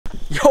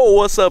Yo,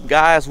 what's up,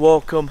 guys?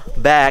 Welcome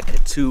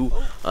back to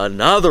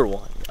another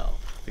one. Yo,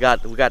 we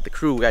got the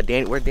crew. We got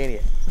Danny. Where's Danny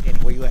at? Danny,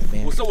 where you at,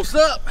 man? What's up? What's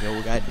up? Yo,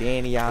 we got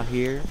Danny out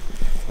here.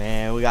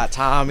 Man, we got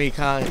Tommy.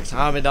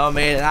 Tommy done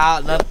made it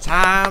out another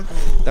time.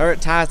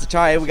 Third time's the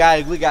charm. We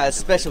got a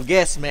special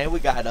guest, man.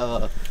 We got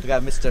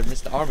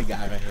Mr. Army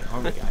guy right here.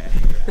 Army guy out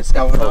here. What's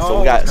going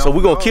on? So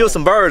we're gonna kill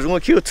some birds. We're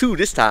gonna kill 2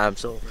 this time.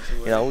 So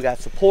we got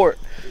support.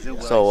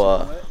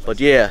 So but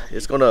yeah,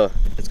 it's gonna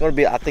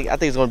be. I think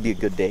it's gonna be a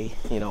good day.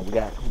 We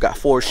got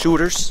 4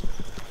 shooters.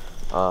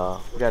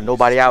 We got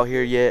nobody out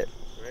here yet.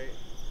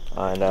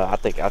 And I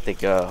think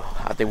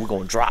we're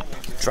gonna drop.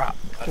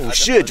 We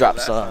should drop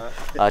some.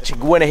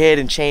 Went ahead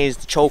and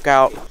changed the choke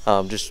out.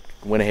 Just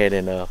went ahead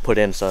and put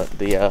in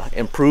the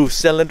improved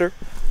cylinder.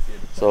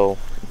 So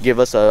give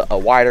us a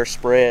wider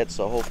spread.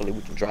 So hopefully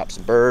we can drop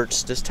some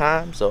birds this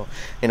time. So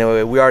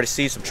anyway, we already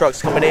see some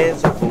trucks coming in.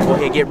 So we'll go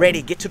ahead and get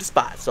ready, get to the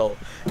spot. So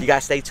you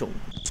guys stay tuned.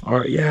 All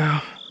right,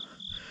 yeah.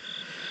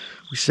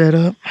 We set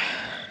up.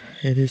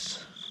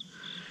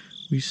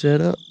 We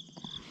set up.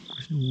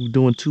 We're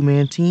doing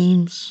 2-man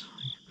teams.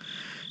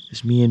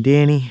 It's me and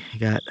Danny. I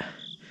got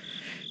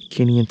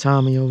Kenny and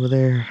Tommy over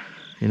there.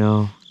 We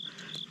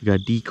got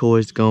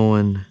decoys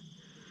going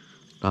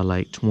about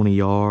like 20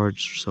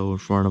 yards or so in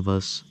front of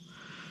us.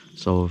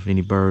 So if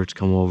any birds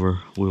come over,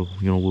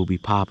 we'll be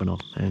popping them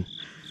and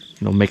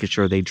making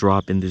sure they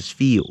drop in this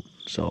field.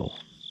 So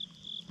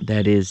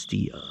that is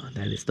the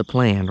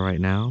plan right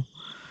now.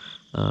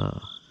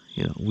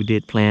 We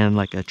did plan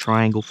like a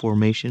triangle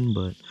formation,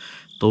 but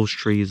those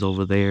trees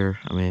over there,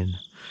 I mean,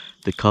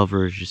 the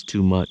cover is just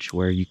too much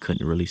where you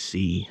couldn't really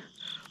see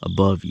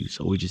above you.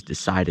 So we just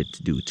decided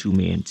to do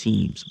 2-man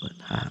teams, but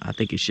I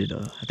think it should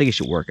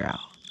work out.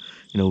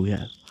 We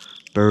have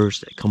birds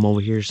that come over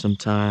here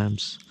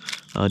sometimes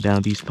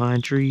down these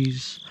pine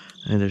trees,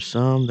 and there's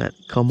some that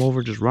come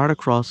over just right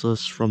across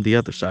us from the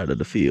other side of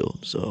the field.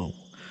 So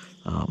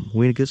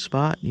we're in a good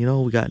spot. We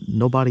got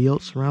nobody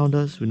else around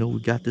us. We know we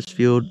got this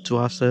field to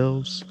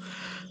ourselves.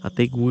 I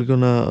think we're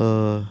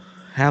gonna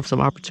have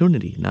some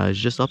opportunity. Now it's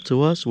just up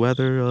to us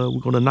whether we're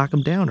gonna knock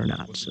them down or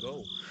not.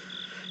 So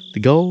the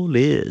goal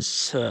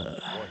is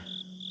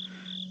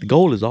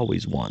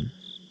always 1.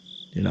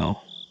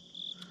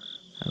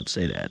 I would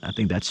say that. I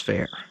think that's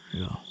fair.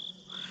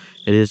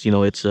 It is.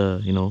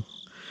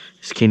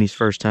 It's Kenny's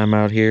first time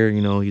out here.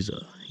 He's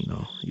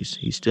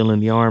still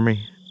in the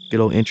Army. Good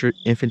old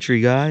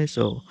infantry guy.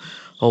 So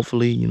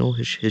hopefully,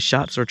 his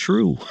shots are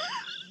true.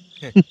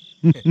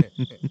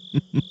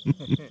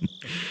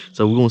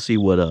 So we're gonna see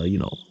what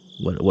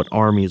what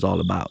Army is all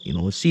about.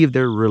 And see if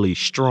they're really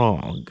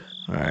strong.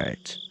 All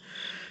right.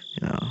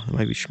 They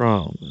might be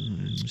strong.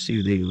 See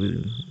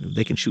if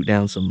they can shoot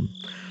down some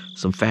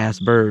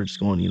fast birds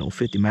going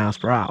 50 miles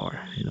per hour.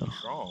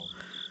 Strong,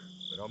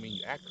 but don't mean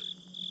you accurate.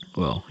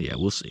 Well, yeah,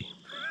 we'll see.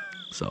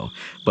 So,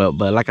 but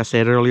like I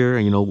said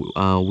earlier,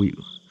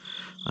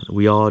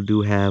 we all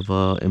do have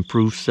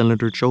improved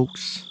cylinder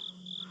chokes.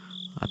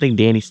 I think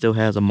Danny still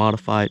has a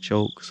modified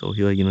choke, so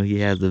he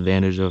has the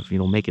advantage of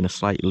making a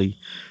slightly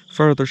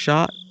further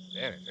shot.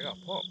 Damn it, they got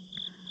pump.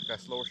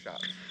 Got slower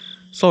shots.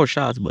 Slower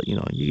shots, but you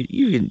got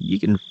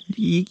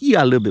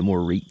a little bit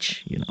more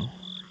reach. A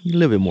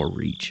little bit more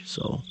reach.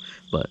 So,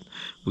 but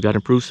we got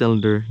improved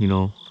cylinder.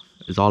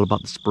 It's all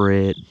about the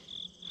spread,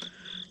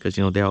 because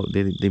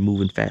they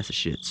moving fast as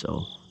shit.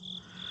 So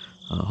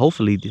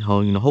hopefully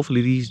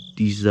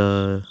these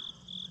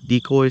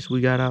decoys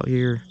we got out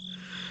here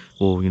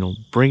will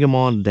bring them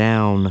on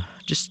down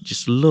just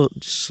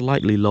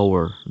slightly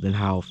lower than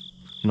how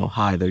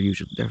high they're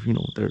usually.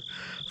 They're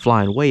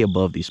flying way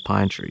above these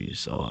pine trees.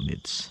 So I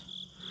mean,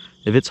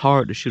 if it's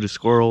hard to shoot a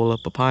squirrel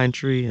up a pine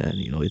tree, and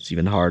it's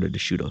even harder to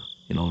shoot a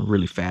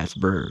really fast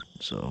bird.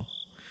 So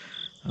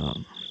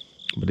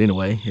but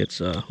anyway, it's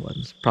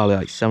probably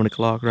like 7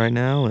 o'clock right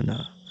now, and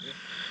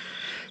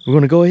we're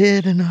gonna go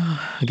ahead and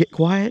get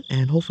quiet,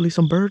 and hopefully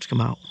some birds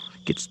come out.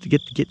 Get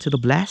to the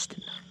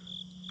blasting.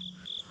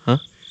 Huh?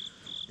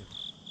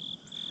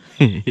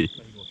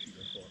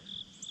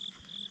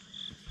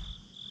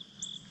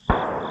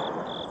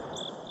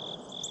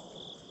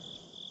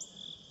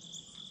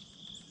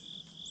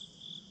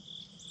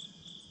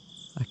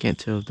 I can't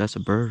tell if that's a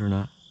bird or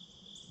not.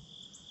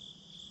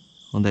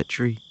 On that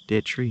tree,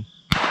 dead tree.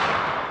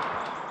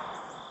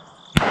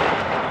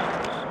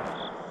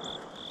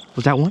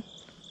 Was that one?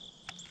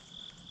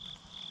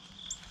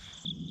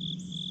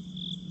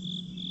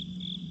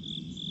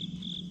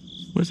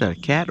 What is that, a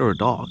cat or a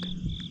dog?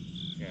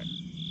 Cat.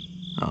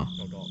 Oh.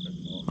 No dog, that's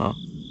a dog. Oh.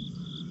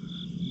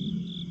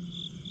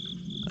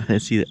 I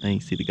didn't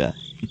see the guy.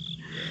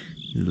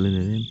 He's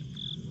letting it in.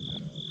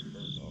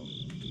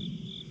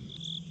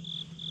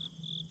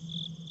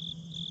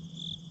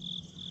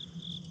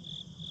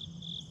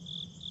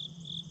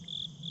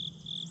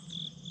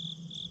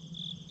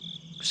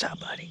 What's up,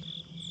 buddy?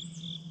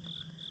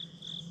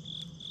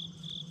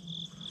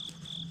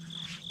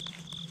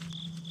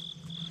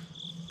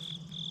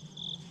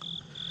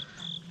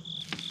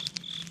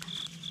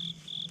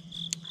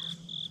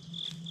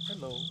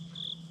 Hello.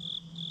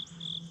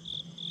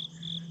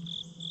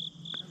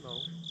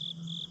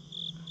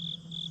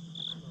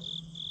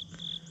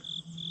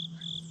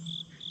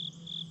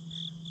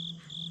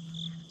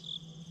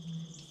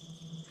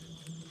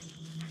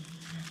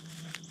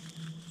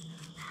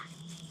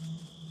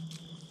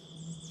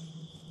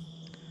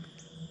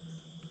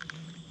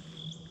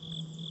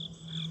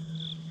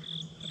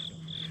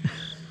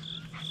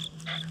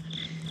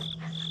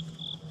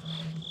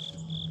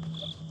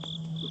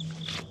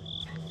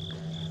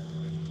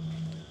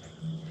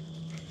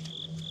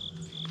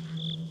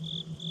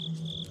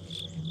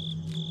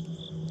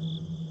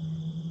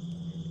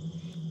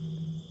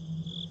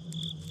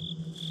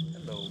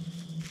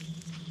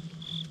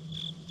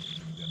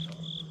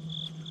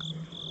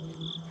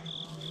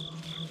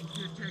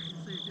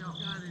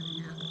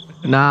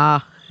 Nah.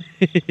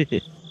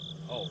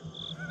 Oh.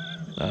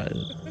 Uh, That's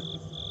my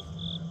spot.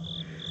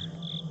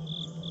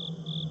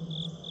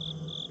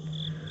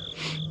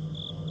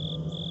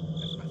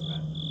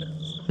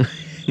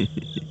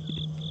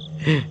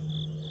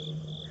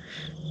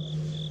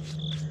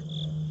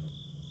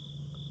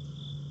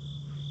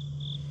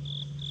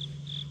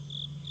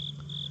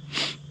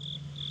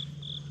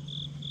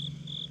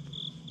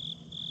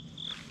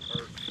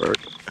 Bird.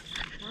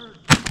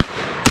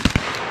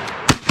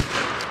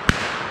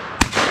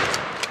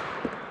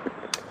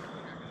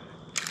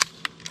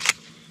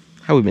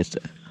 How we missed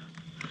it?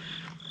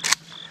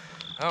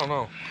 I don't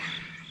know.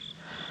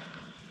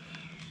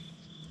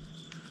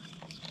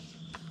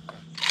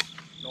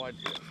 No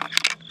idea.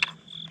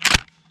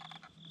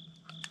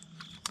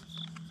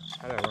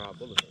 How did I run out of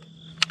bullets?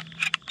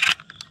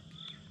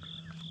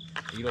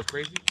 And you know what's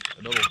crazy?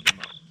 Another one came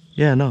out.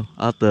 Yeah, no.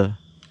 Yeah.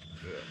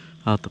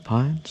 Out the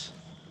pines.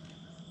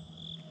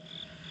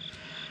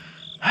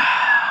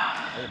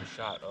 I would have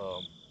shot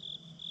a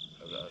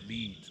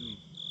lead too.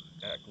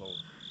 That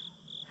close.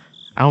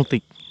 I don't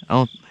think I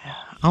don't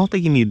I don't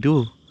think you need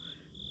to do.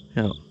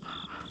 You know,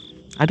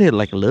 I did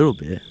like a little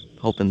bit,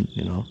 hoping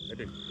you know. I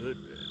did good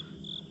bit.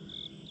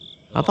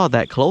 I thought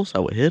that close I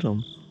would hit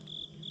him.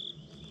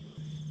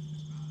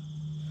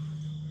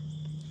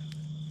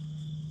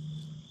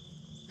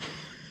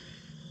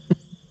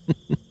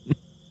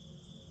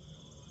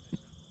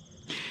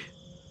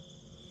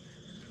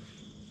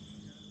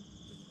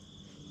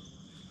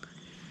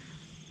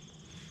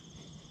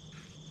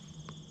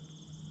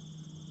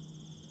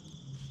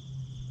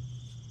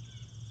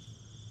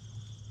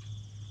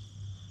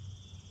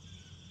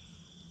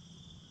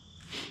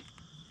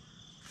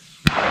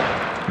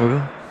 There we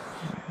go.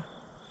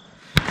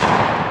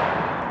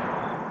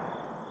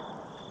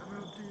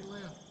 Coming up to your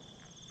left.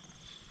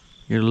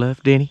 Your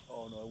left, Danny.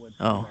 Oh no, I went.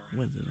 Oh,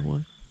 when's it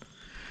one?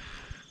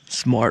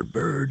 Smart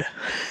bird.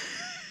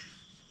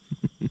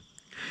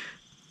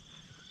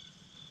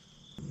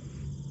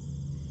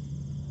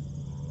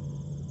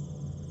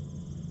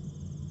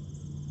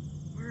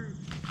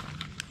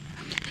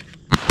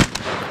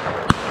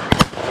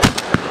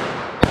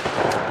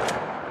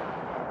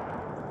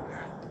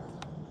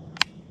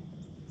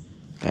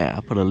 Yeah,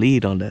 I put a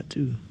lead on that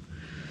too.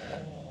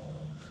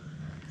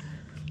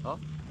 Huh?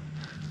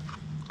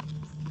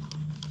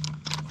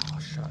 Oh,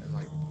 shot in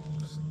like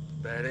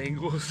bad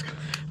angles.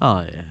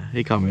 Oh yeah,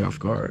 he caught me off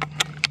guard.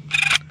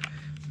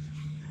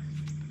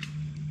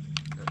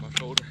 Hurt my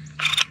shoulder.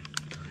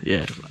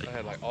 Yeah, I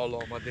had like all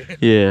on my damn.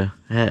 yeah,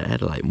 I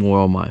had like more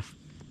on my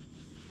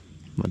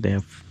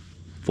damn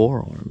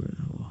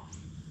forearm.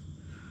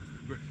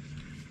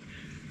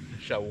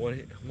 Shot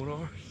one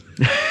arm.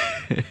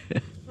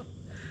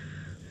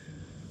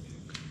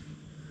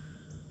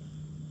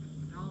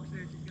 Dog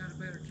said you got a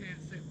better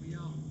chance than we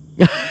all.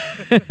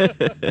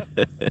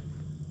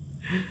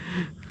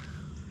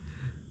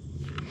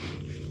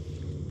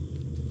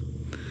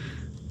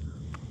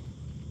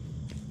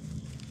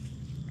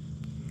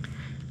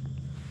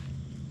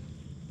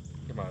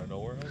 Came out of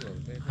nowhere.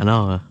 I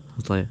know.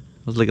 I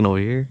was looking over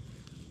here.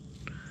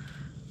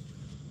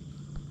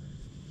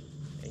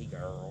 Hey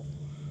girl.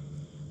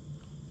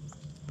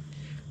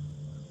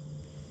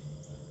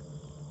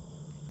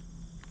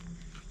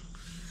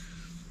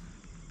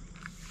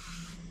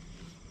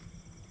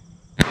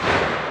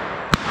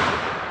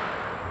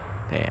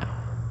 Damn.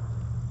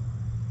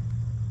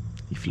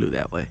 He flew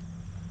that way.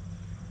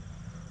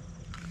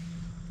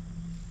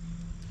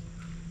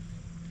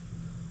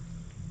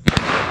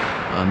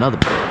 Another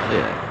bird.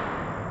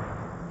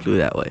 Yeah. Flew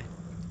that way.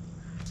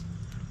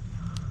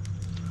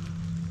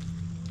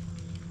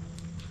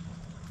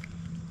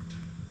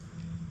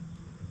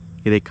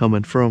 Yeah, they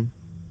coming from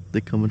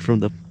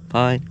the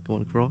pine,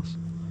 going across.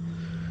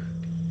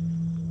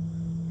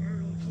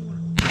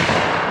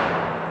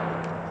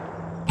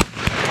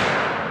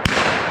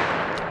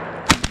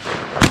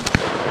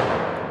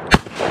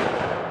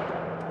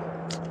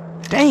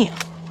 Damn!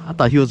 I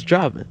thought he was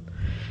driving.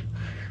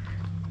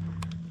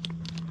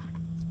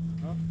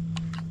 Huh?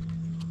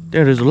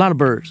 There's a lot of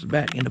birds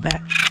back in the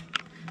back.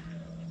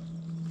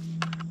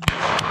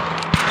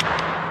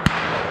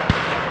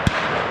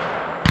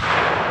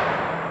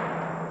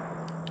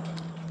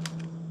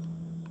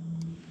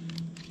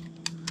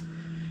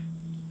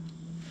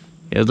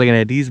 I was looking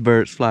at these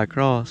birds fly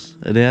across,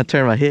 and then I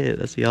turned my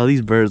head. I see all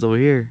these birds over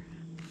here.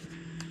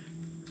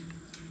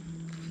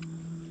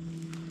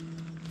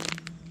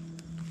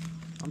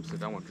 I'm sick.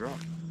 That one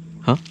dropped.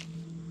 Huh?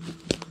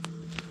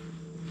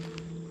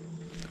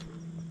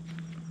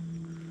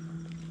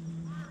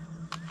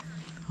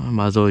 I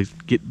might as well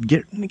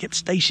get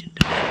stationed.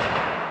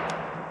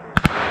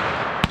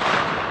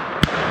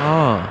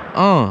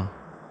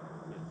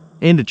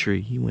 In the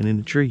tree. He went in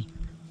the tree.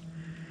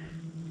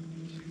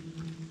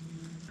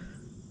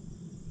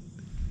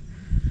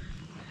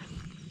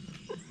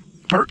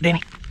 Bert,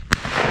 Danny.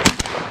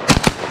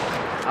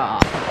 Ah,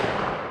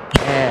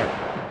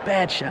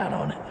 bad shot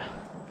on it.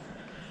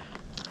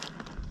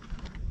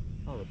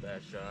 That was a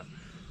bad shot.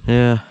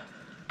 Yeah.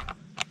 I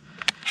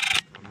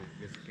mean,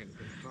 I guess you can't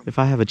if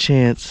I have a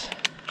chance.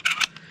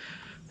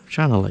 I'm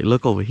trying to like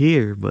look over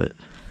here, but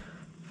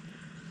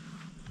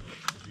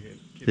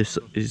this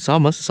I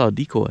must have saw a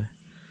decoy.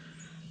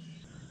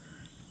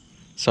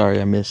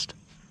 Sorry, I missed.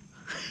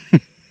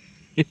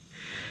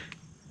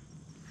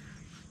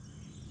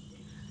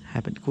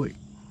 Happened quick.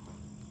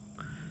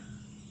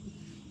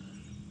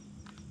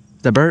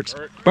 Is that birds?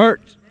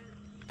 Birds!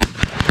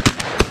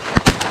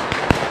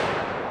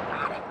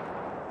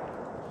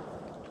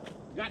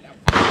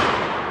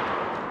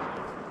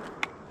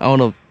 I don't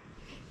know.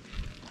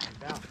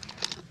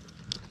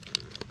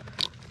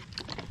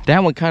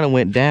 That one kind of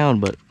went down,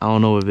 but I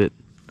don't know if it.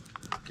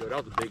 Yo,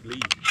 that was a big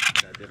lead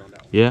that I did on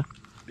that one. Yeah?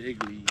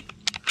 Big lead.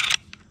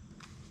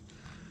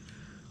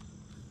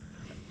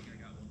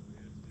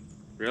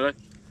 Really?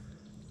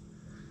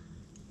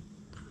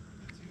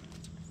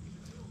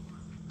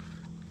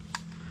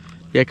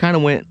 Yeah, it kind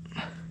of went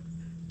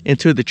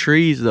into the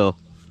trees though.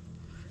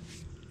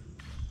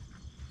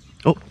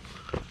 Oh,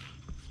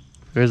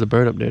 there's a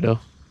bird up there though.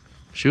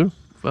 Shoot him.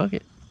 Fuck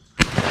it.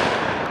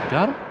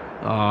 Got him?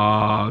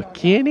 Aw,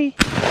 Kenny.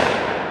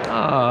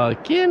 Aw,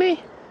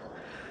 Kenny.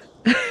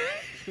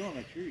 Still on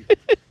the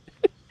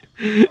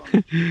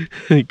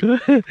tree. Go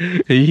ahead.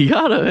 You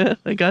got him, man.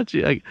 I got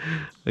you.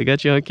 I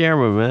got you on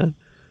camera, man.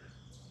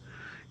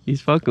 He's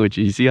fucking with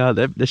you. You see how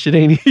that shit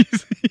ain't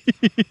easy.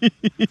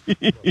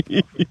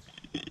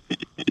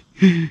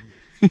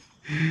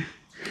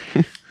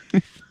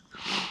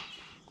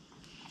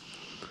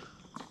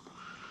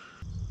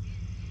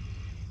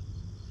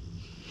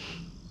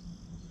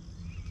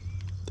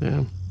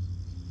 Damn.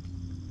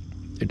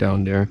 They're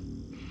down there.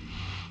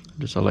 I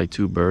just saw like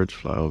 2 birds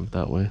fly over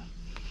that way.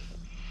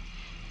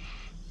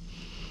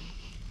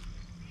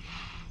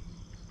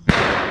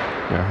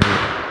 Yeah,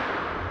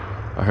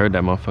 I heard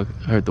that motherfucker.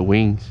 I heard the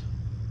wings.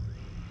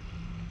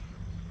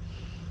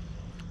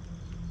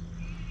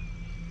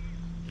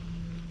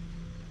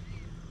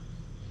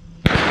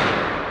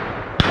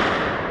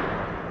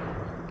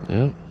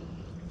 Yep.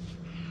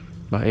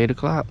 About 8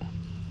 o'clock.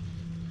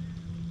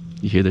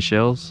 You hear the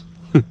shells?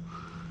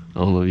 I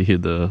don't know if you hear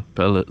the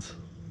pellets.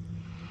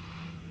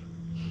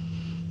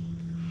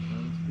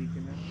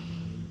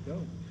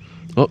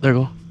 Oh, there you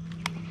go.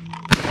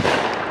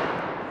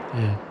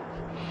 Yeah.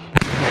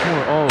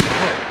 Oh,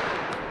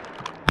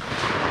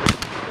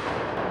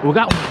 we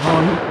got one.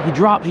 Oh, he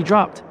dropped. He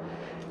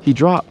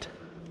dropped.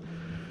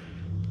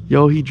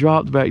 Yo, he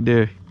dropped back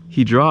there.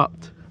 He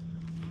dropped.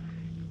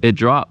 It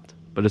dropped,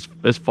 but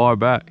it's far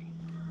back.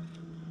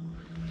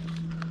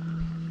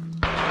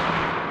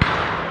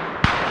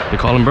 They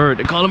call him bird.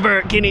 They call him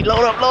bird. Kenny,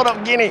 load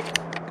up, Kenny.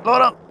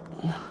 Load up.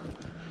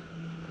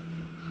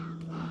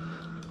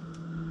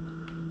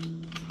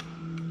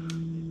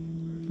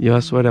 Yo, I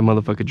swear that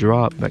motherfucker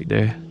dropped back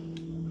there.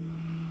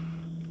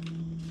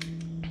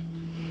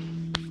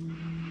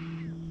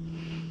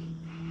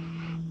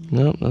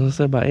 Nope, as I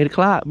said, about 8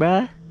 o'clock,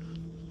 bruh.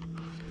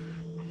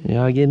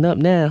 Y'all getting up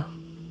now.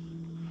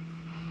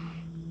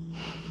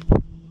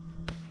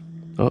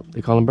 Oh,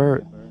 they call him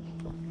bird.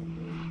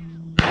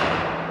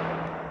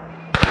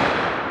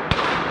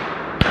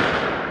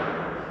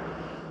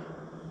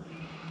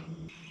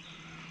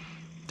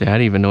 I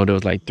didn't even know there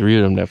was like 3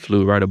 of them that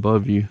flew right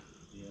above you.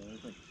 Yeah,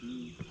 there's like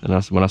 2.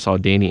 And when I saw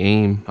Danny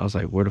aim, I was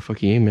like, where the fuck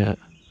he aim at?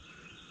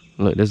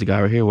 Look, there's a guy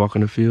right here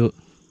walking the field.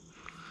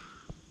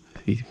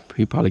 He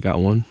probably got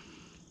one.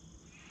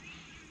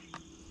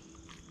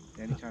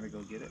 Danny trying to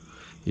go get it.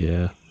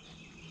 Yeah.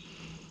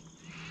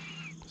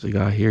 There's a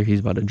guy here, he's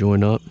about to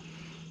join up.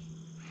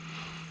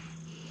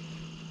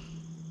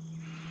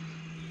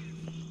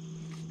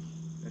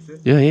 That's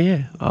it?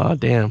 Yeah. Oh,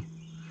 damn.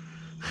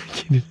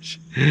 Oh,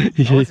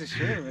 it's a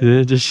short, man.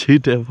 Yeah, just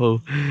shoot that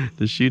hoe.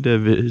 Just shoot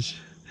that bitch.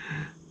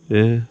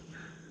 Yeah.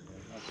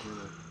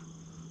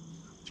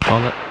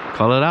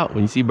 Call it out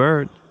when you see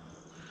bird.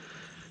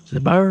 It's a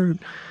bird.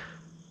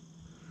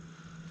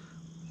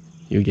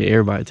 You'll get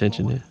everybody's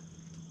attention there.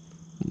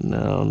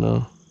 No,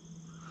 no.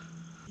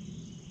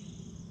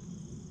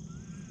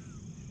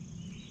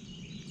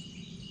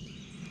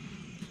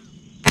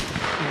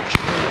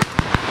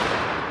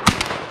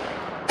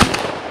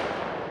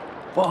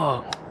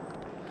 Fuck.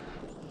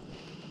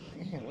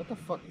 Man, what the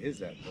fuck is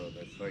that though?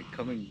 That's like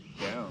coming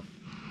down.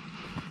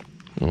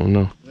 I don't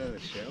know. Is that a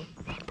shell?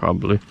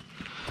 Probably.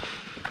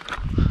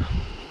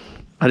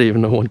 I didn't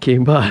even know one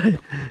came by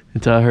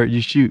until I heard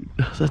you shoot.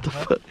 I was like, the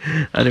fuck?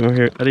 I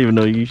didn't even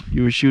know you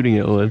were shooting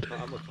at one.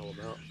 I'm gonna call him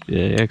out.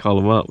 Yeah, call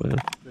him out, man.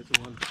 That's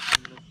the one.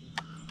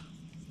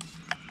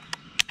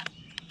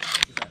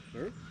 Is that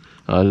bird?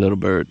 Little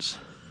birds.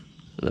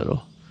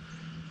 Little.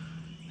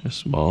 They're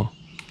small.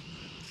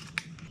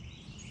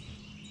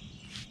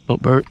 Oh,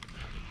 bird.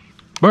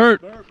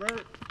 Bird!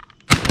 Bird.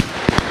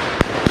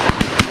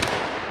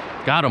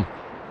 Got him.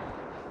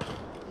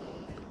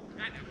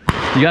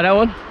 You got that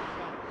one?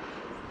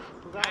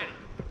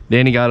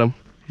 Danny got him.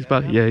 He's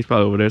probably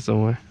over there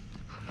somewhere.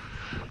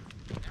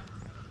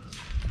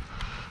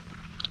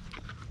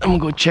 I'm gonna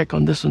go check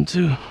on this one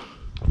too.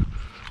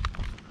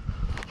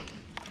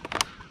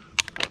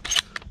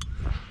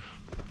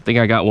 I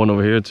think I got one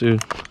over here too.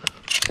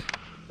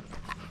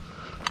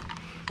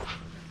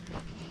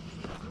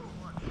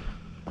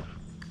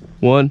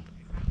 One.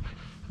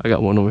 I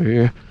got one over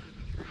here.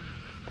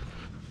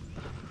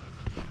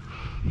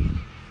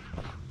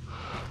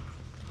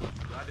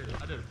 I did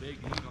a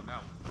big lead on that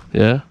one.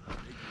 Yeah.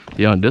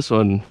 Yeah, on this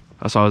one,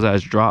 I saw his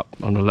ass drop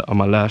on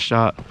my last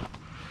shot.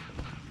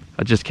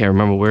 I just can't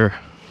remember where.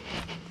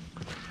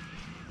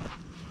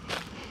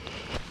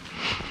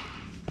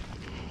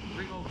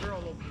 Big old girl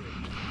over here.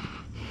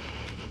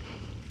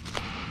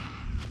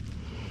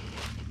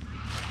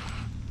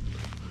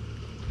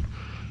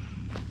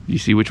 You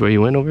see which way he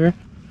went over here?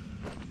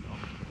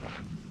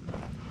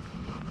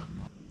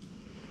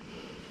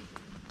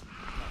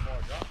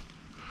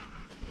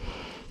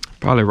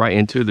 Probably right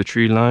into the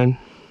tree line.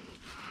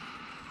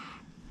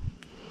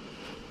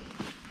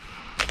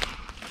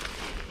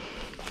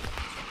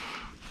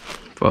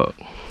 Fuck.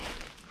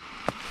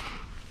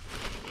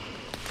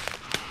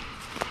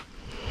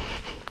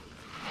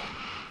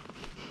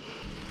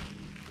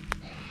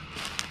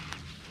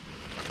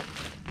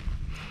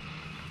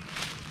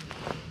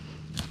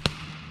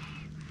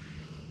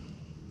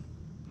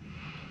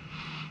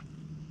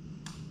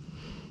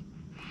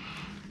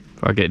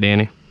 Fuck it,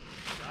 Danny.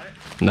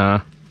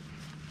 Nah.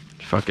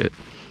 Fuck it.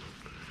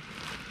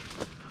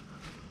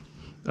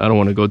 I don't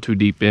want to go too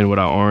deep in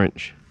without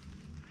orange.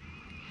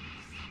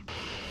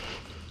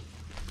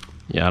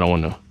 Yeah, I don't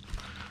want to. You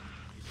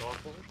saw it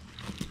for it?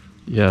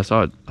 Yeah,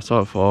 I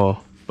saw it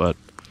fall, but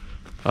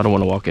I don't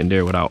want to walk in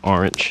there without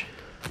orange.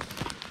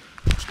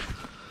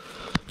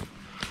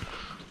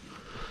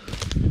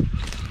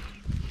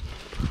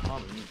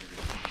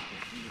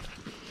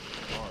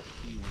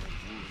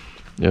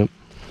 Yep.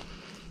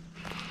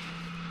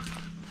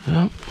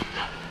 Yep.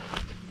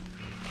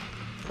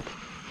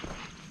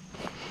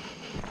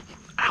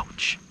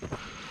 Ouch.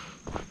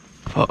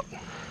 Fuck.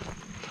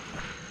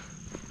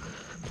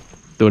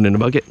 Throw it in the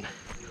bucket.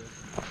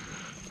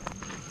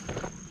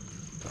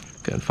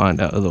 Gotta find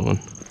that other one.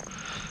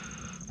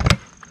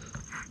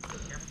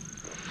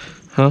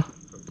 Huh?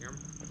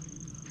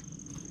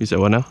 You said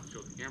what now?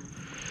 Show the camera.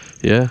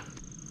 Yeah.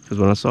 Because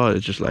when I saw it,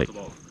 it's just like,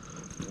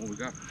 What we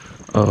got?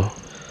 oh.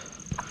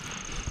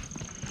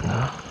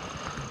 No.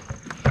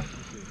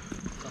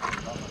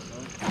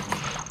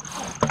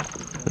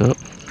 Yep.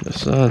 The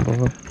sun,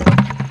 boy.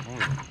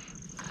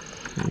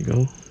 There you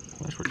go.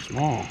 That's pretty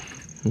small.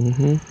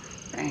 Mm-hmm.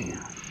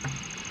 Damn.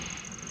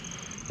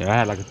 Yeah, I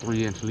had like a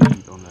 3-inch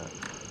lead on that.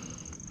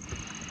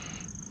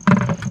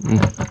 You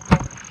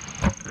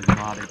know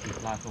how they can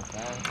fly so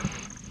fast?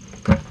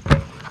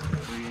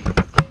 3 inches.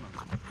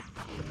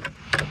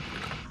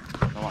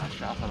 So I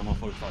shot for the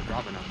motherfucker start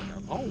dropping out there.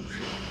 Oh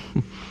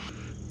shit.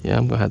 Yeah,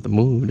 I'm gonna have to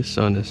move. The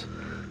sun is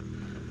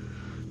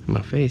in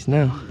my face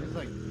now. It's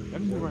like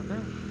Let me move right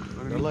there.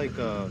 they're like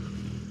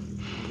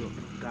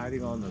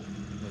guiding on the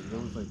there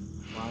was like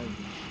lines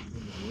in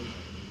the woods.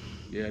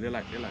 Yeah, they're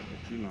like the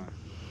tree line.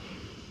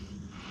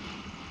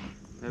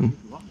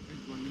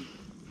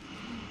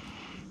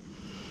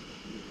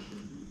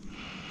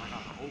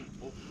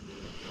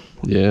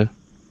 Yeah.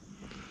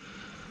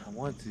 I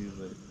want to,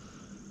 but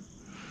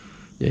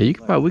Yeah, you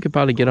could probably, we could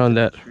probably get on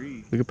that.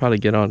 tree. We could probably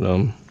get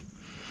on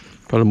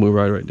probably move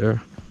right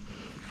there.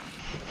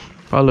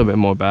 Probably a little bit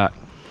more back,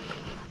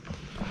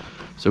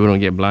 so we don't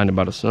get blinded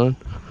by the sun.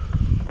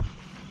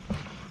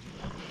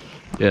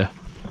 Yeah.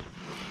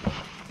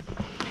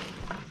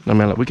 I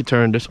mean, like, we could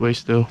turn this way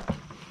still.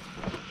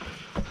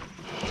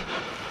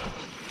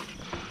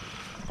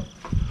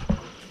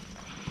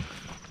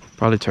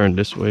 Probably turn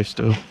this way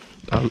still.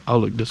 I'll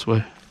look this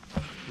way.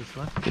 This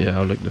one? Yeah,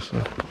 I'll look this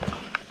way.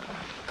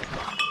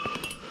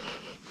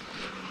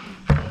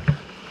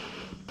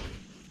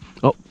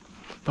 Oh,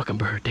 fucking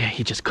bird. Damn,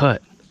 he just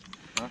cut.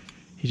 Huh?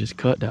 He just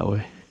cut that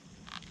way.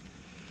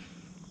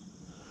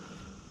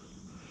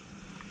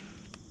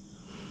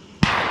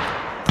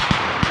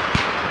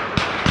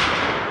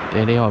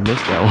 Damn, they all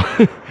missed that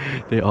one.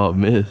 They all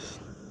missed.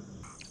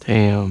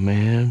 Damn,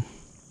 man.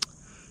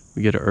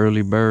 We get an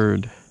early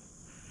bird.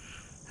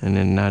 And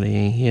then now they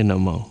ain't here no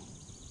more.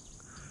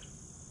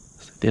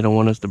 They don't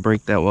want us to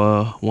break that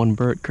one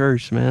bird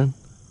curse, man.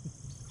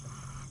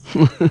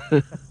 That's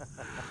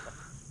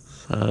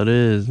how it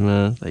is,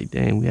 man. It's like,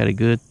 dang, we had a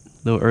good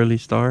little early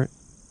start.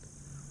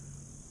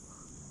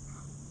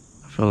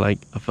 I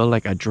felt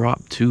like I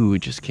dropped two. We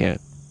just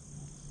can't.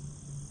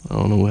 I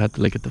don't know. We'll have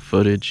to look at the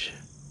footage.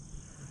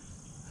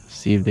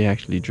 See if they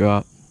actually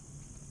drop.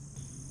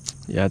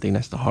 Yeah, I think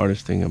that's the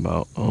hardest thing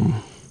about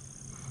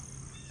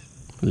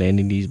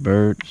landing these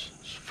birds,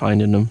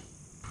 finding them.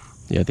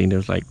 Yeah, I think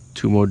there's like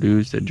 2 more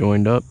dudes that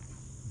joined up.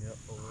 Yep,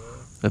 over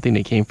there. I think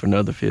they came from the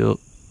other field.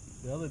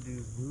 The other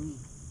dudes moved.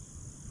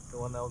 The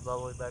one that was all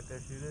the way back there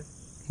shooting.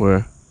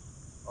 Where?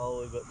 All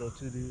the way back, those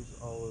 2 dudes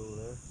all the way over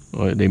there.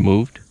 Oh, they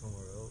moved?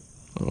 Somewhere else.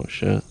 Oh,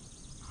 shit.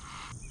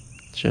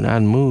 Shit, I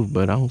moved,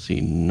 but I don't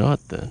see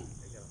nothing. They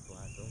gotta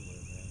fly somewhere,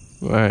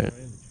 man. Right.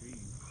 They're in the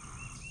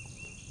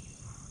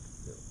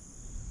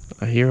trees.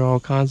 I hear all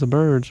kinds of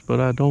birds, but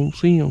I don't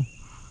see them.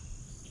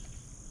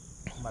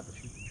 I'm about to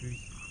shoot the tree.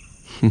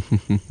 Maybe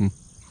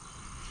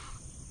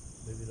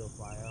they'll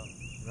fly out.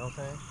 You know what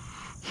I'm saying?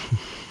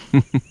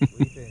 What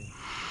do you think?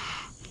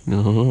 I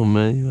don't know,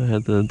 man. You might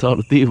have to talk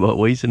to Steve about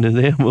wasting his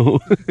ammo.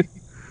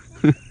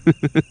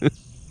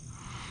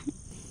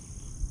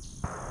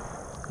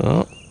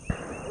 Oh.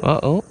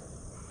 Uh-oh.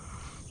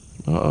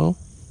 Uh-oh.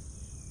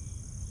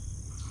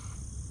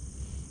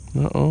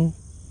 Uh-oh.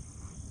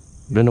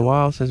 Been a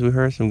while since we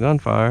heard some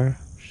gunfire.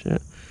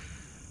 Shit.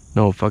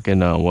 No fucking,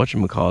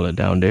 whatchamacallit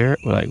down there.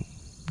 Like,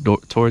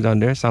 towards down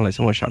there, sound like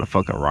someone shot a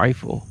fucking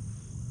rifle.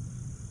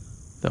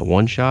 That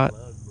one shot.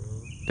 Blood, bro.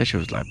 That shit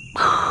was like...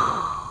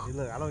 Hey,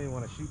 look, I don't even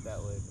want to shoot that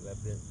way because that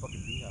bitch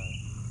fucking beehive.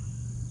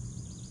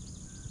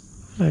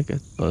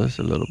 oh, it's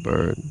a little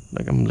bird.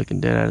 Like, I'm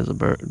looking dead at as a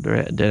bird.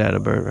 Dead at a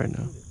bird right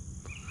now.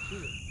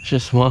 It's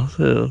just small as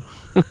hell.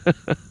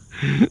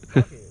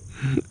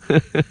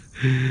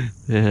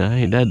 Yeah, I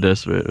ain't that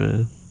desperate,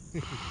 man.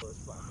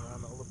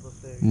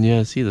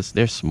 Yeah, see,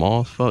 they're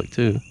small as fuck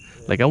too.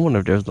 Like, I wonder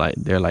if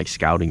they're like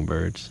scouting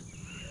birds.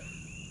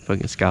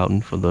 Fucking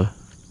scouting for the...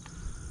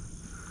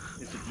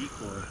 It's a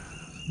decoy.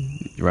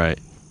 Right.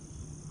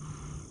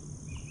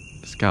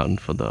 Scouting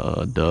for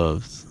the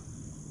doves.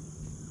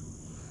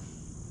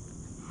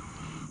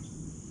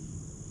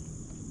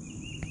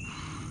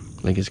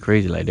 Like, it's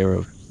crazy. Like, they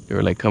were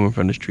like coming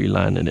from this tree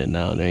line, and then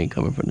now they ain't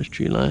coming from this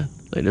tree line.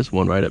 Like, there's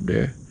one right up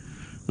there.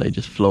 Like,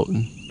 just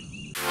floating.